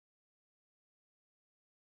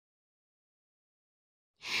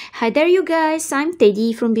Hi there you guys, I'm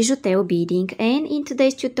Teddy from BijuTeo Beading, and in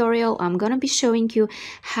today's tutorial I'm gonna be showing you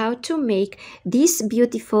how to make these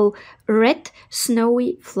beautiful red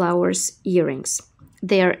snowy flowers earrings.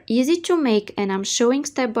 They are easy to make and I'm showing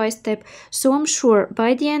step by step, so I'm sure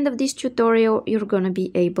by the end of this tutorial you're gonna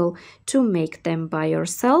be able to make them by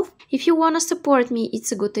yourself. If you wanna support me,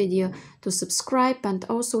 it's a good idea to subscribe and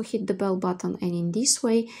also hit the bell button, and in this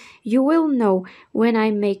way you will know when I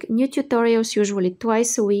make new tutorials, usually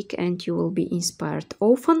twice a week, and you will be inspired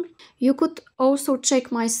often. You could also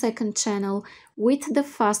check my second channel with the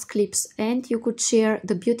fast clips, and you could share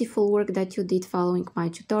the beautiful work that you did following my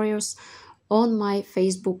tutorials on my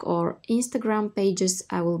Facebook or Instagram pages.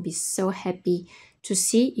 I will be so happy to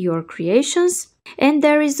see your creations. And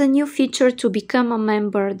there is a new feature to become a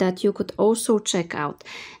member that you could also check out.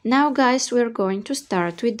 Now guys, we're going to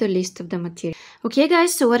start with the list of the material. Okay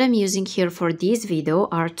guys, so what I'm using here for this video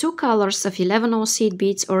are two colors of 11 seed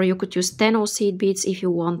beads, or you could use 10 seed beads if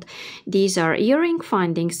you want. These are earring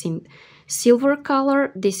findings in silver color.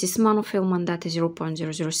 This is monofilament, that is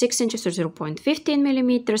 0.006 inches or 0.15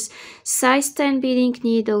 millimeters, size 10 beading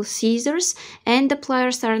needle, scissors, and the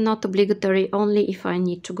pliers are not obligatory. Only if I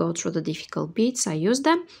need to go through the difficult beads I use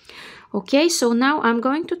them. Okay, so now I'm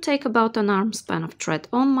going to take about an arm span of thread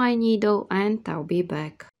on my needle and I'll be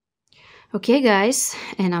back. Okay guys,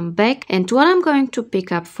 and I'm back, and what I'm going to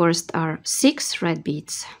pick up first are 6 red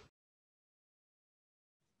beads.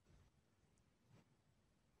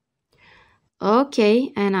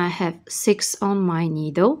 Okay, and I have 6 on my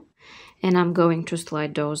needle, and I'm going to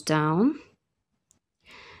slide those down.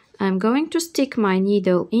 I'm going to stick my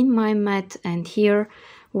needle in my mat, and here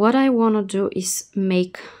what I want to do is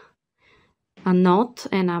make a knot,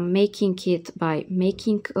 and I'm making it by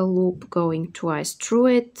making a loop going twice through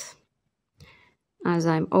it, as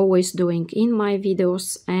I'm always doing in my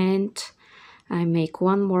videos, and I make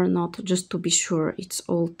one more knot just to be sure it's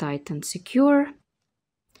all tight and secure.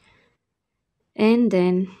 And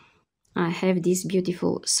then I have this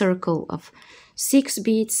beautiful circle of 6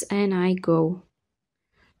 beads, and I go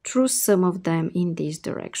through some of them in this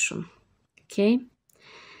direction. Okay,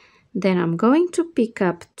 then I'm going to pick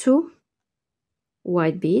up 2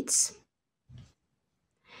 white beads,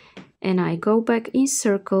 and I go back in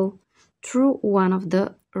circle through one of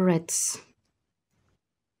the reds.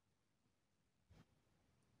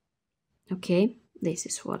 Okay, this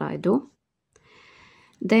is what I do.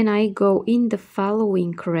 Then I go in the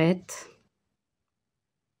following red,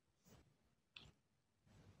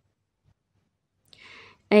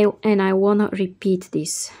 and I want to repeat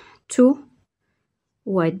this. 2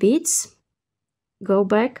 white beads, go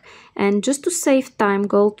back, and just to save time,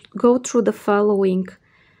 go through the following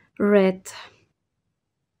red,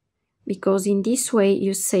 because in this way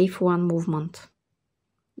you save one movement.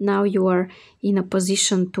 Now you are in a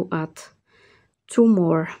position to add 2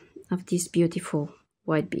 more of these beautiful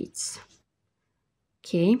white beads.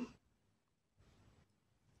 Okay,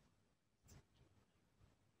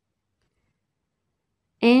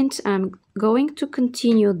 and I'm going to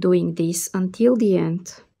continue doing this until the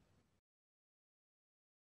end.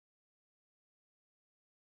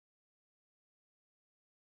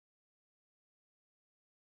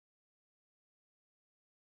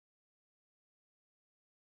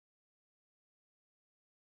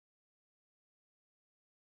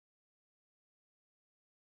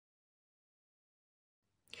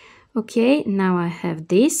 Okay, now I have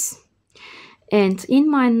this, and in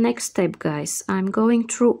my next step guys, I'm going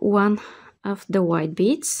through one of the white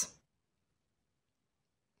beads.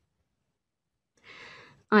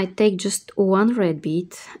 I take just 1 red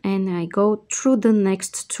bead and I go through the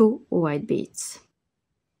next 2 white beads.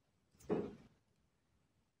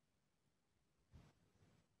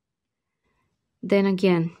 Then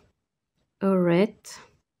again a red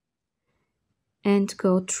and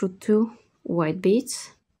go through 2 white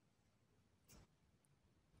beads.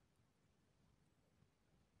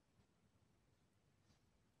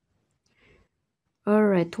 A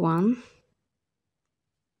red one,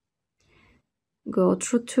 go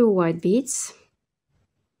through 2 white beads,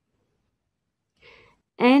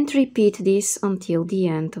 and repeat this until the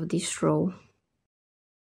end of this row.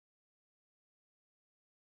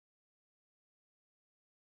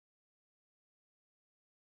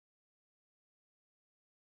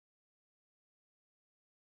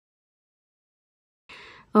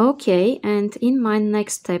 Okay, and in my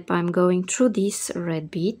next step I'm going through this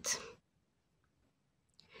red bead.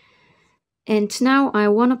 And now I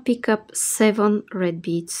want to pick up 7 red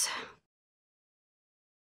beads.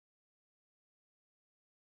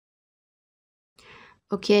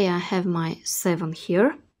 Okay, I have my 7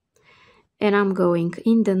 here, and I'm going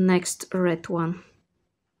in the next red one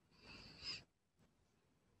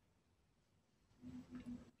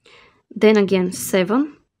then again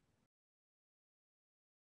 7.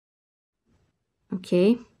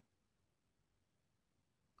 Okay,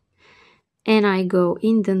 and I go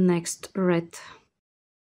in the next red.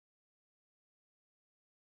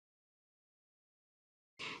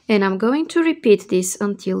 And I'm going to repeat this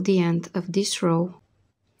until the end of this row.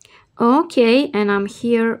 Okay, and I'm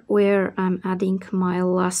here where I'm adding my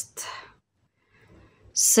last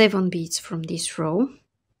 7 beads from this row.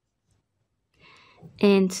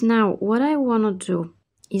 And now what I want to do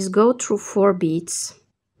is go through 4 beads.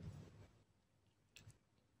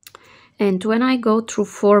 And when I go through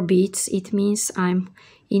 4 beads, it means I'm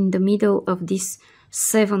in the middle of these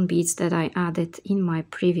 7 beads that I added in my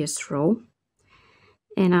previous row.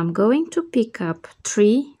 And I'm going to pick up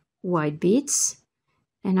 3 white beads,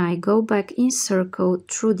 and I go back in circle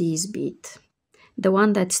through this bead, the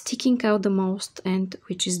one that's sticking out the most and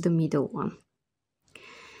which is the middle one.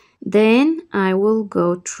 Then I will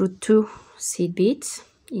go through 2 seed beads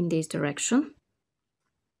in this direction,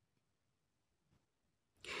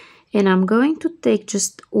 and I'm going to take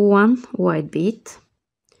just 1 white bead,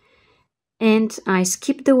 and I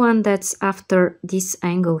skip the one that's after this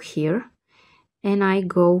angle here, and I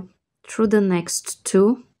go through the next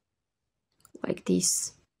 2 like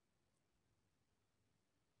this.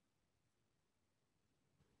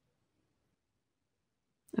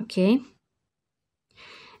 Okay,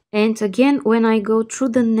 and again when I go through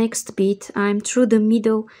the next bead, I'm through the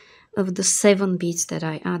middle of the 7 beads that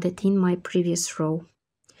I added in my previous row,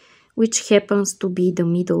 which happens to be the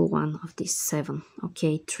middle one of these 7.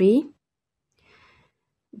 Okay, 3,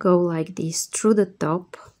 go like this through the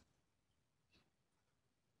top,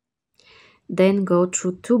 then go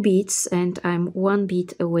through 2 beads, and I'm 1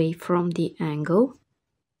 bead away from the angle,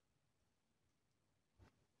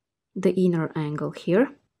 the inner angle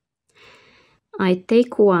here. I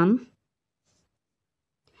take 1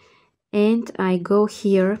 and I go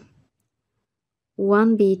here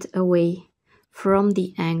 1 bead away from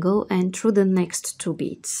the angle and through the next 2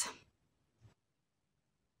 beads,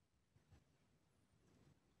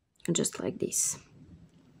 just like this.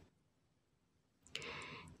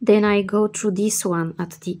 Then I go through this one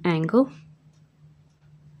at the angle,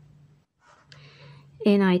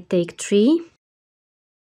 and I take 3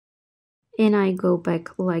 and I go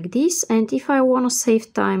back like this, and if I want to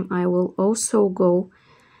save time I will also go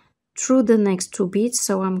through the next 2 beads,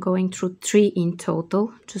 so I'm going through 3 in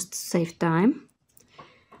total just to save time,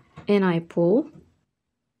 and I pull,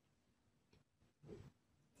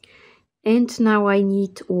 and now I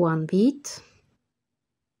need 1 bead,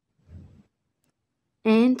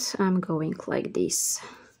 and I'm going like this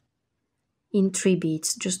in 3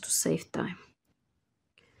 beads just to save time.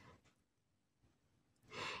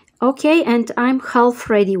 Okay, and I'm half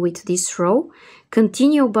ready with this row.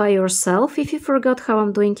 Continue by yourself. If you forgot how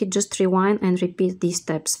I'm doing it, just rewind and repeat these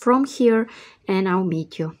steps from here, and I'll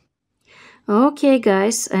meet you. Okay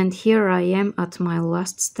guys, and here I am at my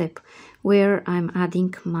last step, where I'm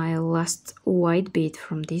adding my last white bead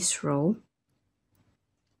from this row.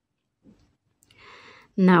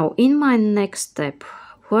 Now in my next step,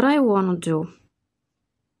 what I want to do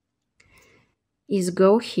is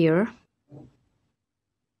go here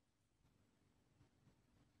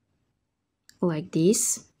like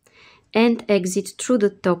this and exit through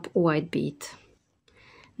the top white bead.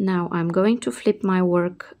 Now I'm going to flip my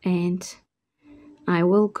work and I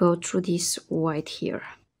will go through this white here.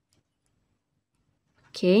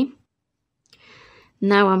 Okay,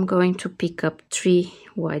 now I'm going to pick up 3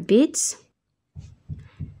 white beads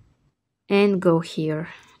and go here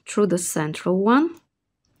through the central one,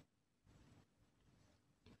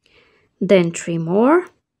 then 3 more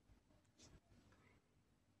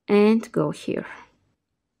and go here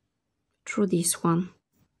through this one.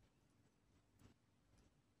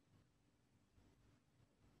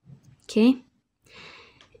 Okay,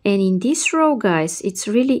 and in this row guys, it's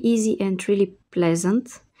really easy and really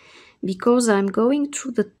pleasant because I'm going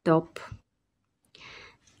through the top,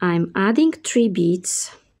 I'm adding 3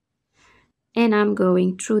 beads, and I'm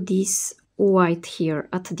going through this white here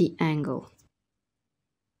at the angle.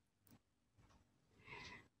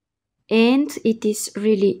 And it is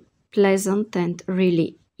really pleasant and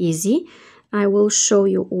really easy. I will show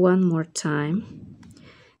you one more time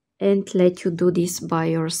and let you do this by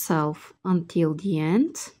yourself until the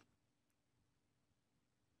end.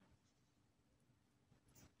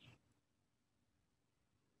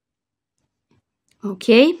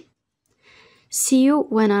 Okay, see you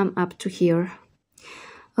when I'm up to here.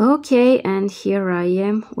 Okay, and here I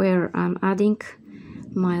am where I'm adding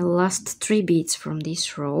my last 3 beads from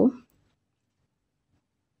this row.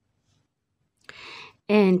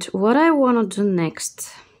 And what I want to do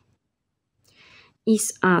next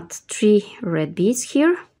is add 3 red beads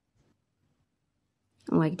here,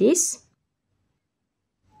 like this.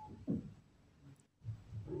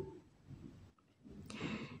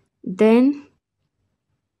 Then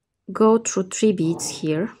go through 3 beads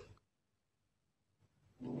here.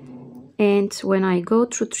 And when I go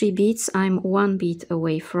through 3 beads, I'm 1 bead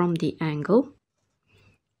away from the angle.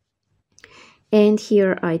 And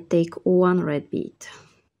here I take 1 red bead.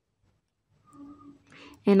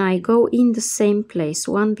 And I go in the same place,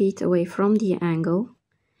 1 bead away from the angle,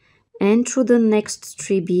 and through the next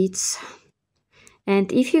 3 beads.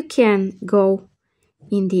 And if you can, go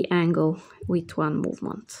in the angle with 1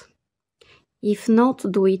 movement. If not,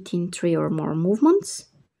 do it in 3 or more movements.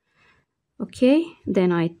 Okay,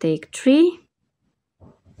 then I take 3,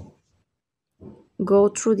 go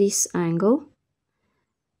through this angle,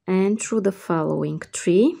 and through the following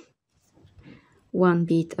 3, 1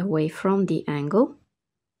 bead away from the angle,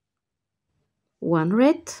 1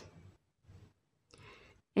 red,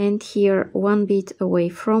 and here 1 bead away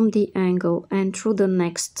from the angle, and through the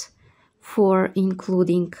next 4,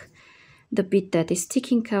 including the bead that is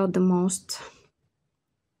sticking out the most,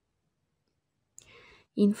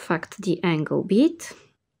 in fact the angle bead.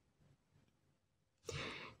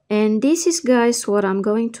 And this is, guys, what I'm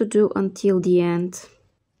going to do until the end.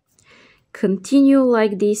 Continue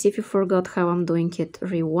like this. If you forgot how I'm doing it,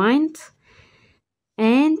 rewind,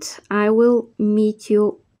 and I will meet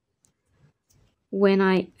you when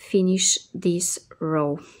I finish this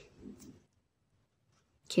row.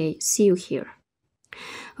 Okay, see you here.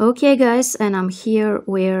 Okay, guys, and I'm here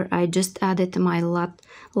where I just added my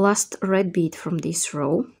last red bead from this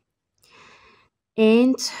row.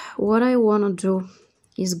 And what I want to do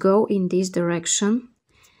is go in this direction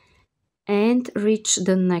and reach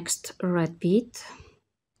the next red bead.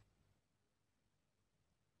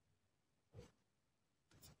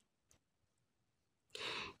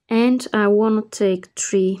 And I want to take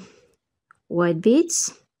 3 white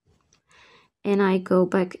beads, and I go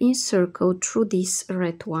back in circle through this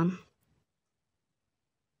red one.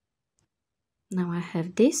 Now I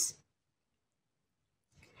have this.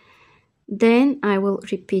 Then I will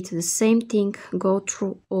repeat the same thing, go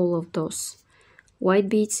through all of those white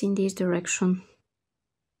beads in this direction.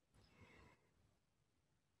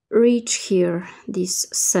 Reach here this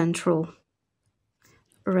central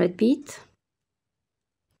red bead.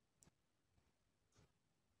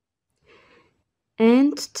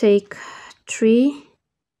 And take 3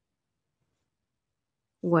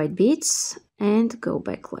 white beads and go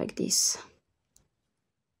back like this.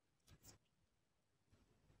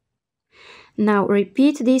 Now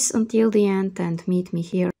repeat this until the end and meet me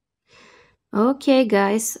here. Okay,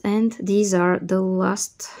 guys, and these are the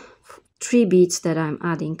last 3 beads that I'm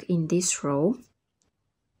adding in this row.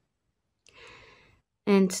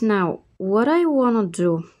 And now what I want to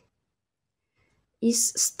do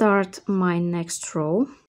is start my next row.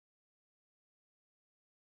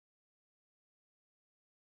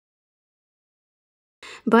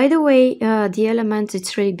 By the way, the element,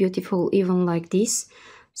 it's really beautiful even like this.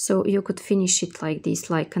 So you could finish it like this,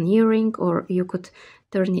 like an earring, or you could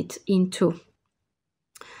turn it into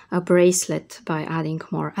a bracelet by adding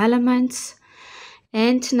more elements.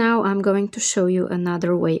 And now I'm going to show you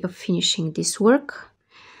another way of finishing this work.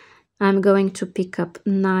 I'm going to pick up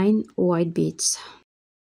 9 white beads.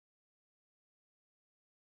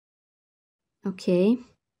 Okay,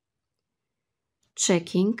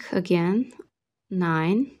 checking again,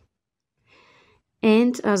 9.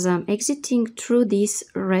 And as I'm exiting through this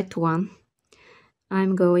red one,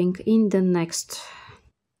 I'm going in the next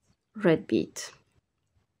red bead.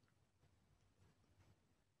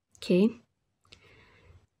 Okay,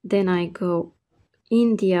 then I go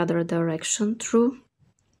in the other direction through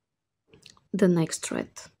the next red,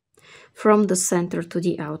 from the center to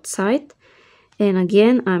the outside. And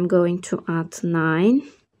again, I'm going to add 9.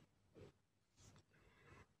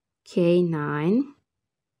 Okay, 9.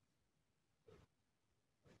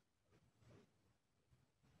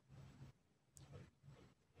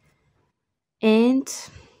 And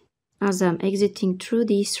as I'm exiting through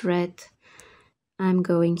this red, I'm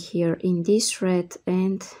going here in this red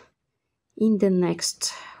and in the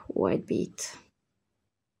next white bead.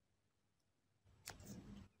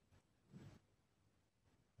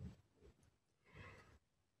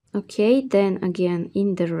 Okay, then again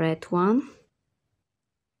in the red one.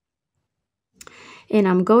 And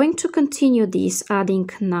I'm going to continue this, adding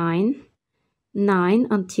 9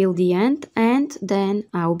 until the end, and then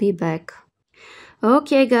I'll be back.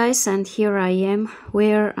 Okay, guys, and here I am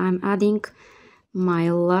where I'm adding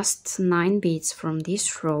my last 9 beads from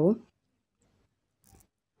this row.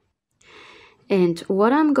 And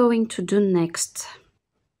what I'm going to do next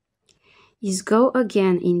is go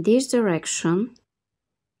again in this direction,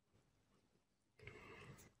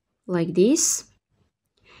 like this,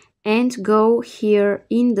 and go here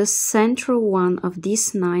in the central one of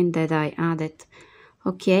this 9 that I added.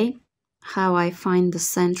 Okay, how I find the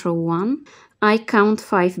central one? I count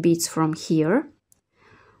 5 beads from here,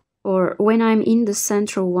 or when I'm in the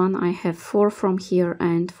central one, I have 4 from here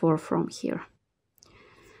and 4 from here.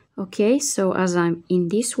 Okay, so as I'm in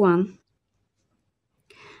this one,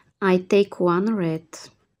 I take 1 red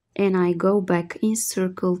and I go back in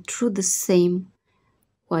circle through the same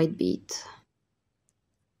white bead.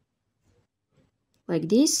 Like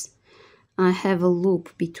this, I have a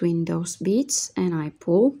loop between those beads and I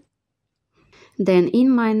pull. Then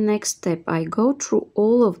in my next step, I go through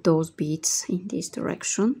all of those beads in this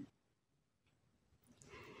direction.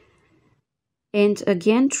 And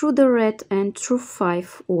again through the red and through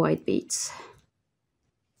 5 white beads.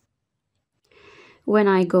 When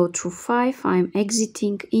I go through 5, I'm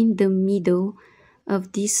exiting in the middle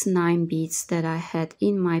of these 9 beads that I had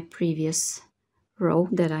in my previous row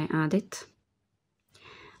that I added.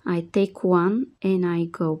 I take 1 and I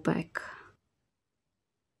go back.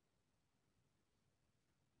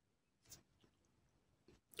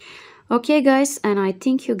 Okay guys, and I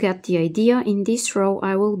think you got the idea. In this row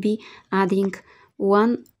I will be adding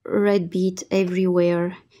 1 red bead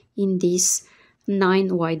everywhere in these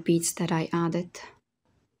 9 white beads that I added.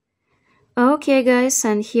 Okay guys,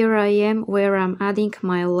 and here I am where I'm adding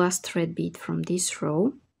my last red bead from this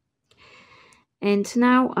row. And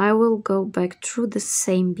now I will go back through the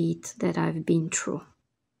same bead that I've been through.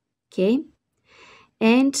 Okay.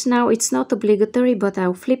 And now it's not obligatory, but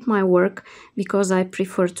I'll flip my work because I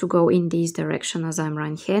prefer to go in this direction as I'm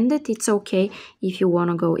right-handed. It's okay if you want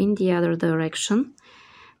to go in the other direction.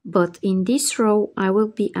 But in this row, I will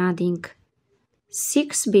be adding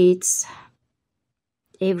 6 beads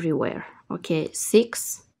everywhere. Okay,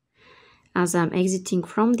 6. As I'm exiting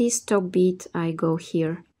from this top bead, I go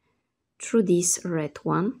here through this red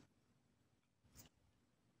one.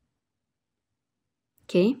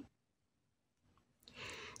 Okay.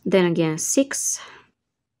 Then again 6,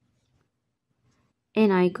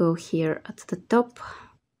 and I go here at the top.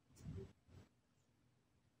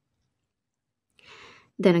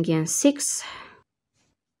 Then again 6,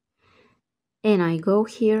 and I go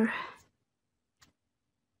here.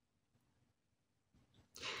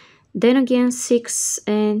 Then again 6,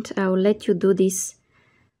 and I'll let you do this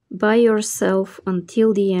by yourself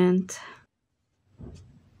until the end.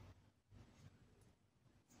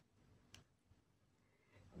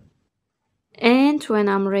 And when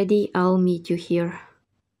I'm ready, I'll meet you here.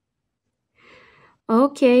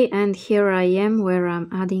 Okay, and here I am where I'm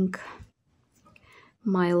adding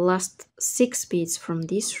my last 6 beads from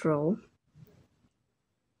this row.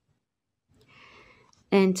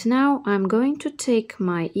 And now I'm going to take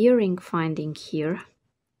my earring finding here.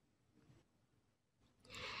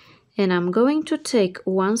 And I'm going to take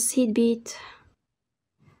 1 seed bead,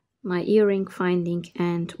 my earring finding,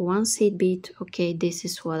 and 1 seed bead. Okay, this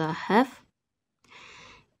is what I have.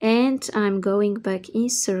 And I'm going back in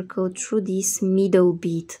circle through this middle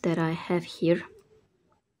bead that I have here,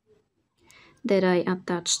 that I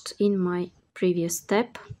attached in my previous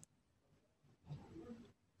step.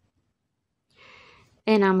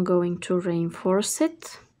 And I'm going to reinforce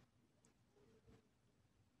it.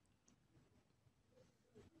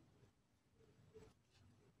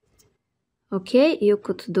 Okay, you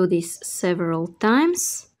could do this several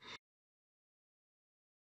times.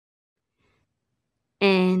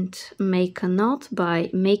 And make a knot by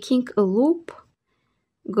making a loop,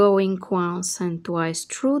 going once and twice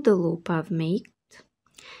through the loop I've made,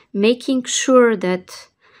 making sure that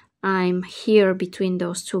I'm here between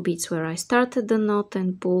those 2 beads where I started the knot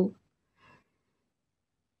and pull.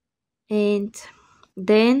 And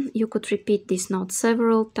then you could repeat this knot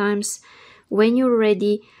several times. When you're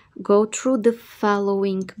ready, go through the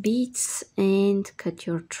following beads and cut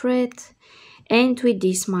your thread. And with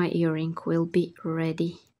this, my earring will be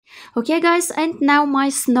ready. Okay guys, and now my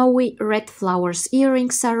snowy red flowers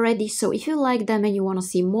earrings are ready. So if you like them and you want to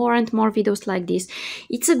see more and more videos like this,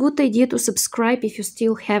 it's a good idea to subscribe if you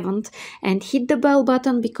still haven't, and hit the bell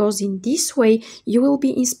button, because in this way you will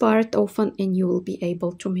be inspired often and you will be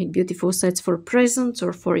able to make beautiful sets for presents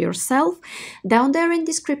or for yourself. Down there in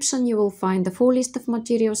description you will find the full list of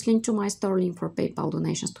materials, link to my store, link for PayPal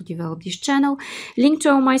donations to develop this channel, link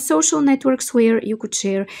to all my social networks where you could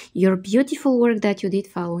share your beautiful work that you did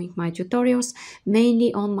following following my tutorials,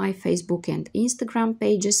 mainly on my Facebook and Instagram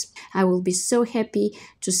pages. I will be so happy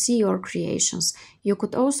to see your creations. You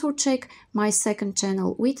could also check my second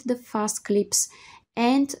channel with the fast clips,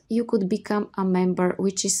 and you could become a member,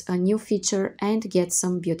 which is a new feature, and get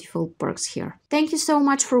some beautiful perks here. Thank you so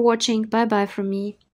much for watching. Bye bye from me.